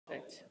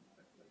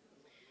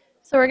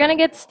So we're going to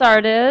get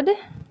started.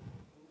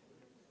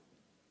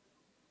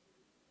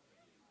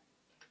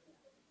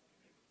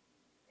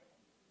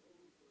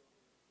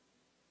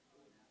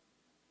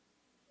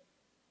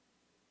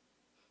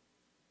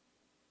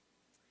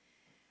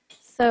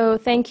 So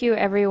thank you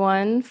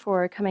everyone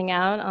for coming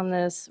out on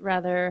this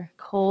rather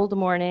cold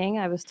morning.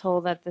 I was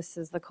told that this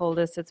is the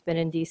coldest it's been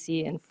in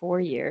DC in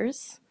 4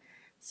 years.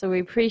 So we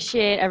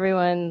appreciate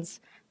everyone's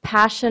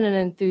passion and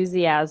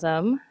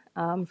enthusiasm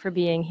for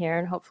being here,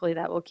 and hopefully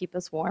that will keep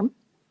us warm.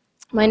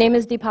 My name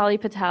is Deepali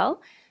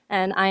Patel,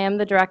 and I am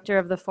the director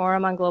of the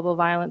Forum on Global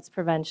Violence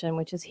Prevention,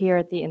 which is here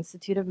at the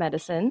Institute of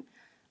Medicine,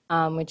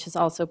 which is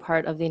also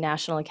part of the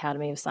National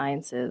Academy of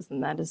Sciences,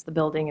 and that is the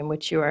building in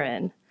which you are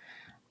in.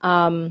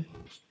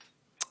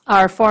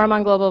 Our Forum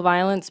on Global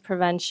Violence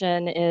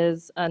Prevention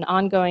is an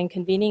ongoing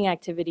convening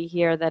activity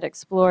here that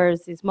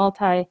explores these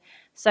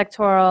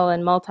multi-sectoral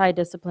and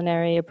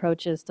multidisciplinary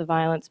approaches to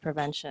violence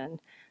prevention,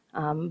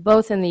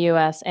 both in the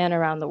US and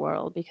around the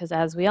world, because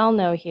as we all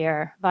know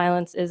here,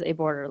 violence is a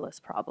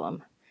borderless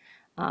problem.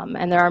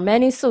 And there are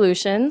many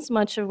solutions,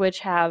 much of which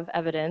have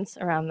evidence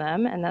around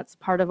them, and that's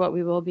part of what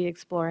we will be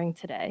exploring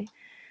today.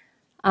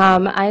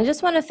 I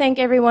just want to thank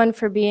everyone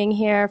for being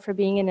here, for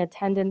being in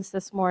attendance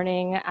this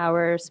morning,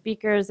 our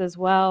speakers as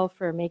well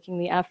for making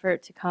the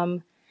effort to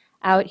come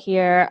out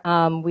here.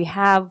 We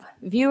have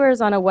viewers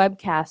on a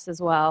webcast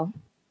as well,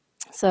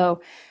 so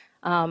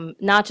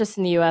not just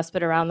in the US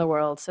but around the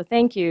world. So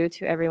thank you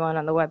to everyone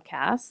on the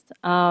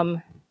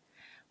webcast.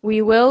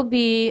 We will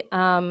be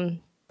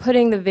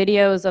putting the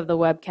videos of the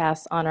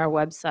webcast on our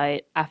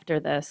website after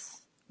this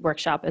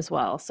workshop as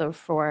well. So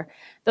for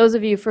those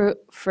of you for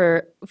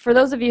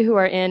those of you who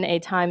are in a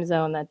time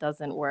zone that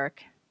doesn't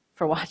work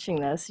for watching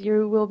this,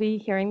 you will be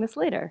hearing this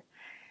later.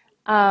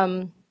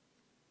 For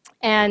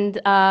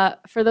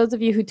those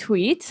of you who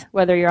tweet,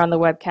 whether you're on the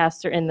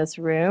webcast or in this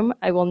room,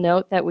 I will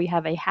note that we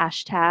have a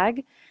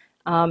hashtag.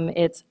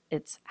 It's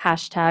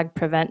hashtag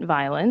prevent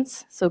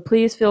violence. So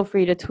please feel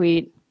free to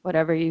tweet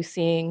whatever you're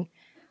seeing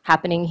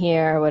happening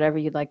here, whatever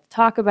you'd like to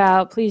talk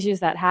about. Please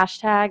use that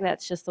hashtag.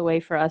 That's just a way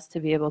for us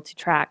to be able to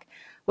track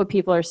what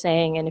people are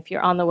saying. And if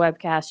you're on the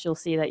webcast, you'll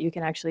see that you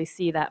can actually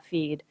see that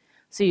feed,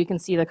 so you can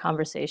see the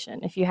conversation.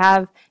 If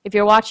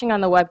you're watching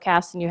on the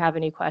webcast and you have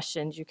any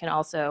questions, you can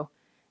also,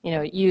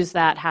 use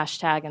that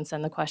hashtag and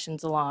send the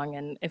questions along.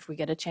 And if we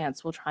get a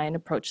chance, we'll try and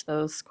approach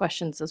those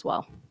questions as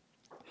well.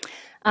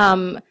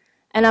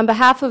 And on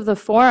behalf of the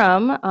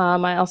forum,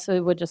 I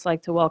also would just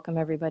like to welcome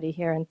everybody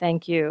here and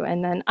thank you.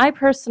 And then I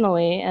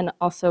personally, and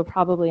also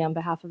probably on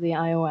behalf of the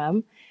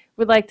IOM,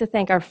 would like to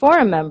thank our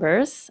forum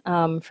members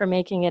for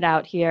making it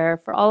out here,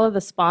 for all of the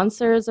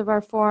sponsors of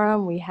our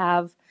forum. We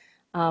have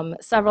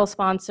several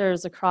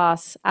sponsors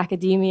across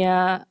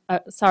academia,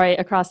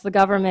 across the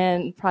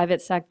government,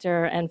 private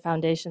sector, and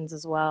foundations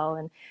as well.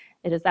 And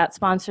it is that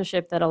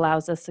sponsorship that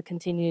allows us to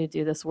continue to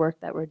do this work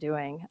that we're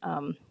doing.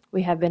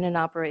 We have been in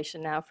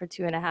operation now for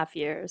 2.5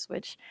 years,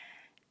 which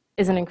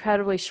is an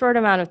incredibly short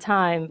amount of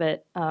time,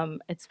 but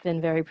it's been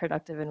very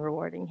productive and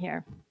rewarding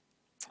here.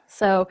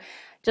 So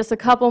just a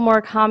couple more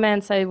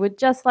comments. I would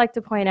just like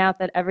to point out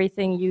that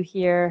everything you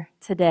hear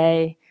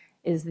today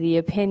is the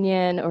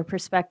opinion or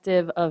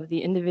perspective of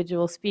the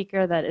individual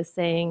speaker that is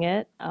saying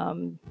it.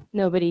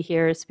 Nobody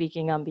here is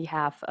speaking on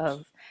behalf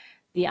of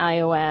the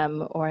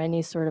IOM or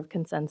any sort of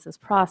consensus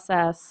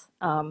process.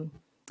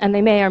 And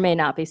they may or may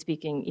not be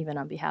speaking even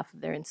on behalf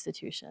of their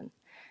institution.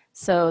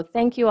 So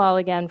thank you all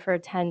again for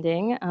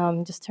attending.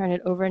 Just turn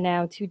it over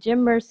now to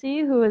Jim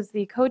Mercy, who is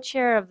the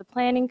co-chair of the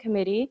planning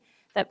committee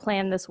that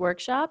planned this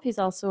workshop. He's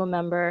also a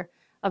member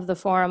of the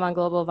Forum on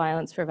Global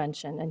Violence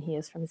Prevention, and he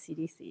is from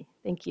CDC.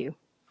 Thank you.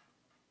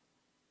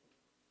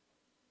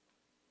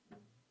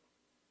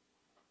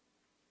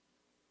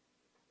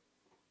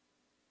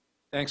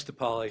 Thanks,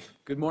 Deepali.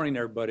 Good morning,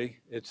 everybody.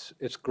 It's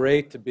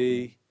great to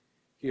be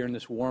here in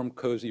this warm,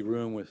 cozy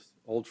room with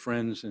old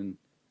friends and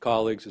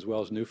colleagues, as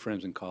well as new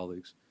friends and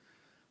colleagues.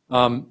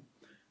 I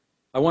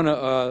want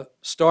to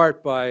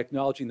start by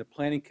acknowledging the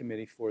Planning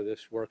Committee for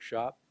this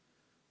workshop.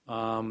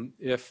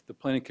 If the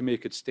Planning Committee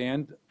could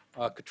stand.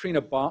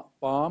 Katrina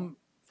Baum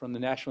from the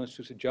National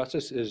Institutes of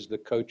Justice is the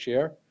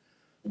co-chair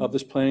of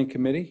this Planning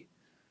Committee.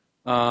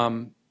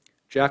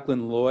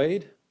 Jacqueline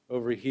Lloyd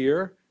over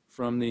here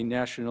from the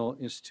National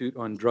Institute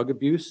on Drug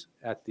Abuse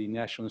at the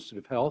National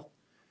Institute of Health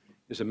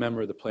is a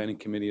member of the Planning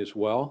Committee as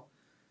well.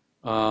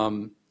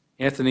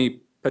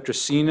 Anthony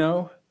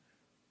Petrosino,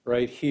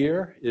 right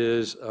here,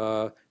 is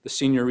the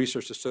Senior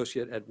Research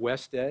Associate at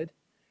WestEd.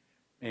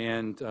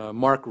 And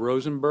Mark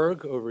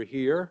Rosenberg over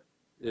here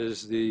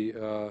is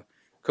the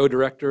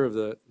co-director of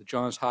the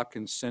Johns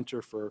Hopkins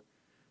Center for,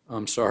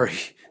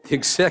 the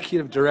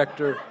executive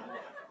director,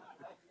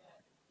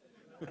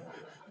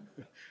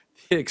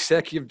 the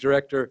executive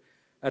director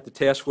at the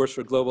Task Force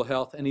for Global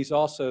Health, and he's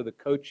also the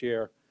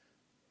co-chair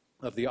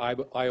of the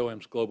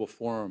IOM's Global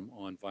Forum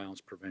on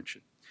Violence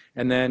Prevention.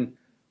 And then,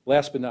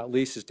 last but not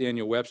least, is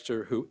Daniel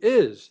Webster, who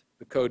is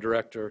the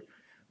co-director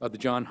of the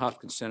Johns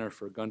Hopkins Center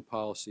for Gun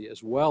Policy,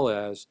 as well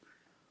as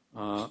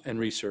and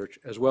Research,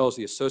 as well as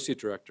the associate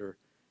director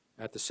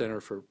at the Center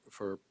for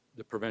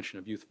the Prevention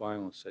of Youth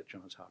Violence at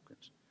Johns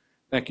Hopkins.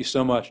 Thank you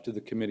so much to the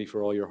committee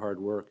for all your hard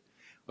work.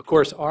 Of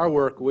course, our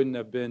work wouldn't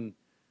have been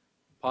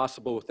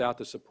possible without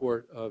the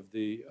support of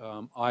the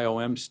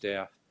IOM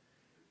staff.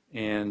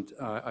 And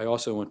I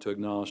also want to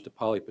acknowledge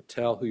Deepali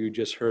Patel, who you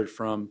just heard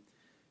from,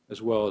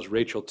 as well as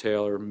Rachel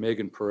Taylor,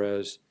 Megan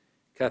Perez,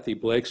 Kathy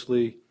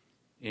Blakesley,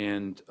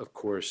 and of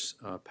course,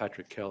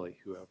 Patrick Kelly,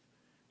 who have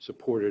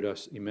supported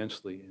us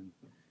immensely in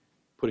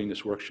putting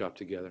this workshop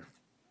together.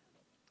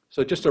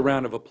 So just a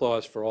round of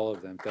applause for all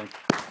of them. Thank you.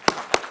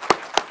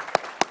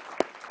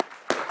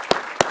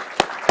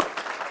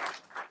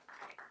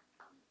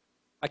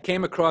 I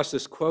came across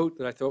this quote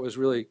that I thought was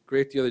really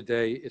great the other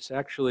day. It's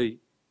actually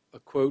a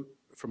quote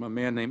from a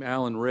man named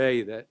Alan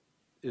Ray that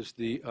is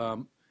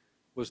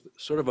was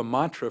sort of a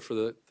mantra for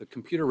the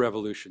computer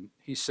revolution.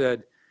 He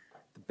said,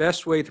 "The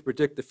best way to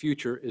predict the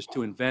future is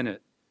to invent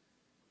it."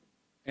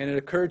 And it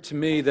occurred to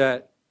me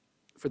that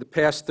for the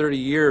past 30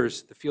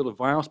 years, the field of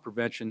violence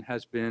prevention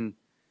has been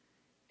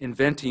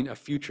inventing a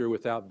future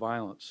without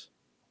violence.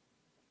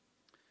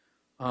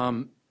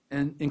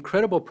 And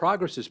incredible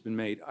progress has been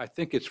made. I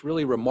think it's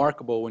really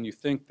remarkable when you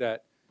think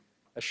that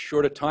as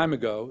short a time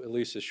ago, at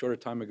least as short a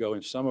time ago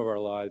in some of our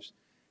lives,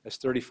 as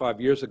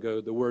 35 years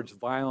ago, the words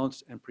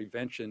violence and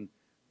prevention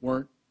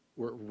were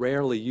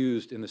rarely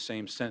used in the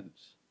same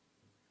sentence.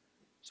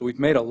 So we've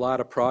made a lot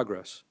of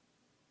progress.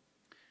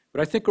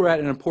 But I think we're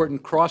at an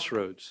important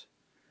crossroads.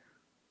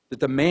 The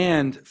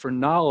demand for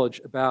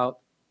knowledge about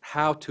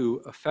how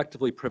to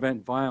effectively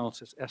prevent violence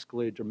has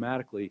escalated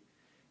dramatically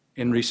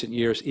in recent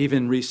years,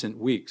 even recent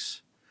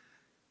weeks.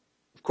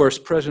 Of course,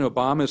 President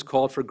Obama has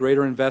called for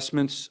greater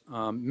investments.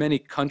 Many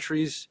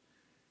countries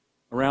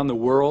around the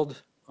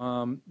world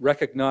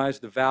recognize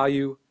the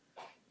value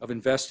of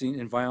investing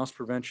in violence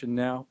prevention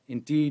now.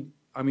 Indeed,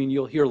 I mean,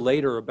 you'll hear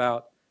later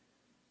about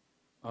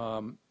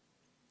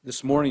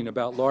this morning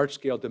about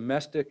large-scale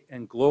domestic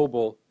and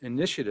global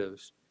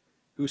initiatives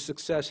whose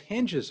success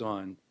hinges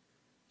on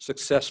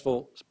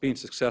being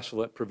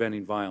successful at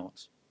preventing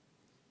violence.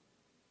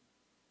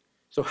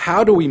 So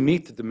how do we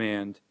meet the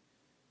demand,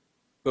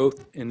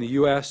 both in the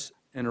U.S.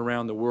 and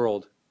around the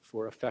world,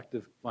 for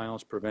effective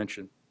violence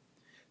prevention?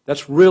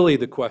 That's really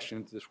the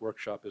question this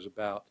workshop is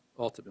about,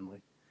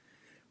 ultimately.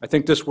 I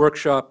think this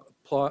workshop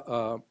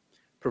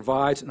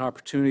provides an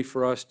opportunity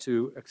for us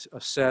to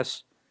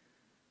assess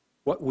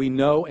what we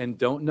know and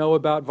don't know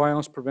about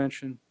violence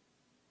prevention,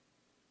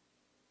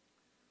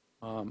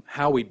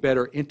 how we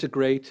better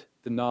integrate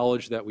the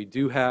knowledge that we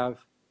do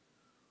have,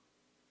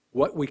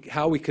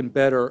 how we can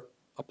better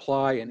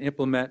apply and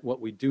implement what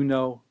we do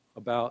know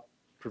about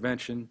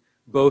prevention,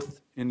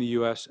 both in the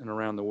U.S. and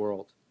around the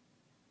world.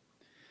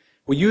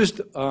 We used,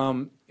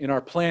 in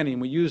our planning,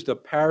 we used a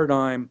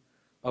paradigm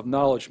of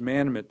knowledge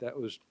management that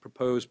was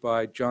proposed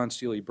by John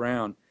Seely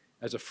Brown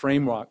as a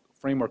framework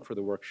for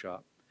the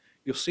workshop.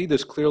 You'll see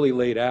this clearly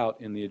laid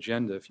out in the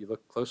agenda if you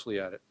look closely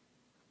at it.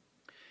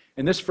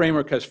 And this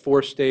framework has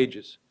 4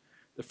 stages.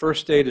 The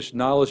first stage is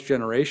knowledge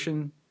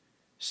generation,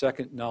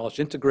 second, knowledge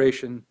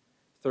integration,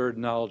 third,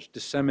 knowledge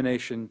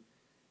dissemination,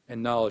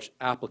 and knowledge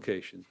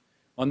application.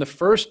 On the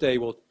first day,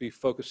 we'll be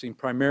focusing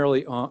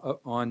primarily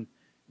on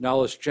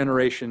knowledge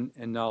generation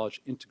and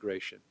knowledge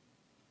integration.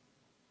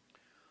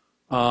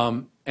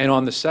 And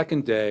on the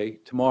second day,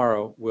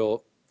 tomorrow,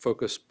 we'll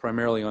focus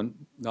primarily on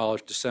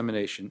knowledge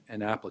dissemination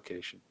and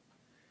application.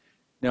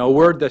 Now, a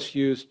word that's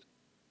used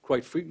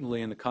quite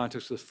frequently in the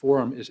context of the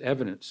forum is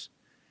evidence.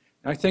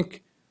 And I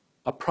think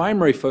a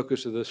primary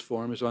focus of this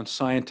forum is on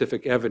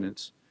scientific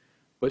evidence.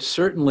 But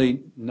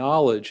certainly,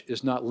 knowledge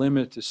is not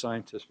limited to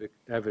scientific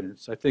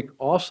evidence. I think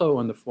also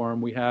on the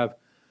forum, we have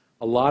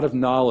a lot of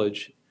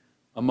knowledge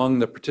among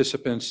the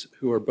participants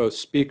who are both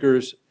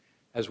speakers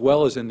as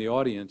well as in the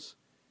audience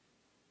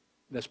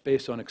that's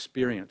based on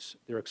experience.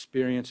 Their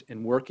experience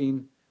in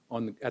working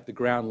at the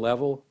ground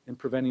level in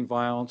preventing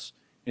violence,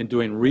 in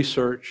doing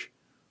research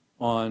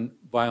on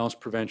violence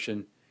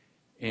prevention,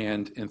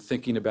 and in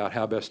thinking about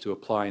how best to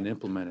apply and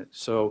implement it.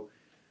 So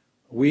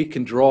we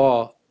can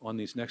draw on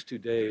these next 2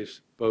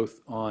 days,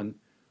 both on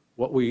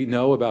what we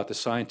know about the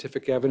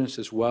scientific evidence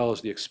as well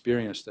as the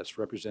experience that's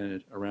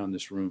represented around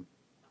this room.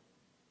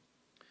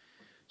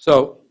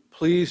 So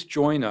please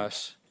join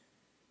us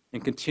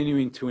in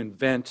continuing to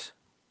invent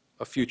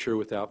a future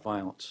without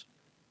violence.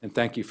 And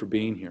thank you for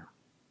being here.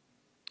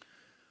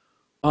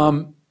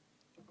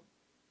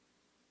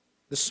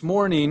 This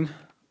morning,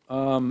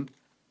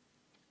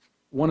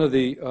 one of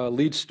the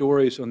lead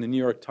stories on the New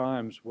York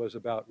Times was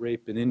about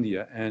rape in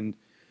India. And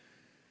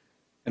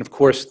of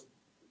course,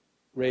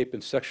 rape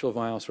and sexual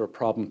violence are a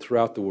problem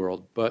throughout the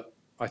world. But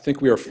I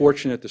think we are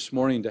fortunate this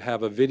morning to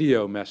have a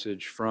video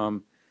message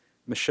from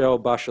Michelle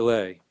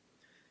Bachelet.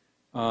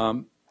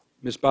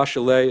 Ms.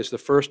 Bachelet is the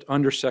first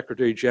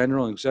Undersecretary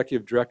General and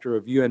Executive Director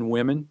of UN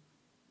Women,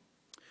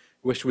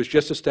 which was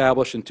just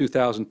established in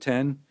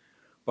 2010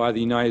 by the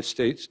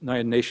United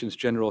Nations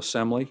General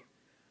Assembly.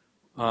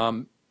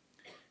 Ms.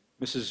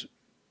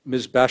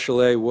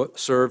 Bachelet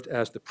served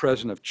as the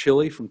President of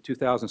Chile from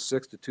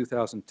 2006 to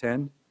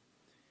 2010.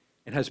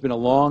 and has been a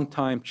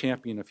long-time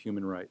champion of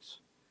human rights.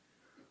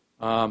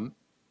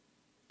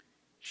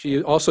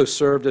 She also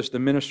served as the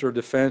Minister of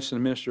Defense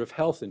and Minister of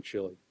Health in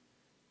Chile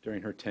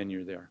during her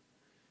tenure there.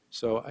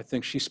 So I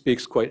think she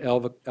speaks quite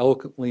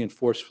eloquently and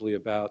forcefully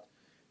about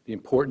the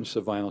importance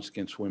of violence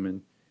against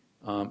women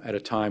at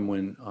a time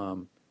when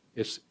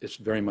it's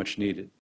very much needed.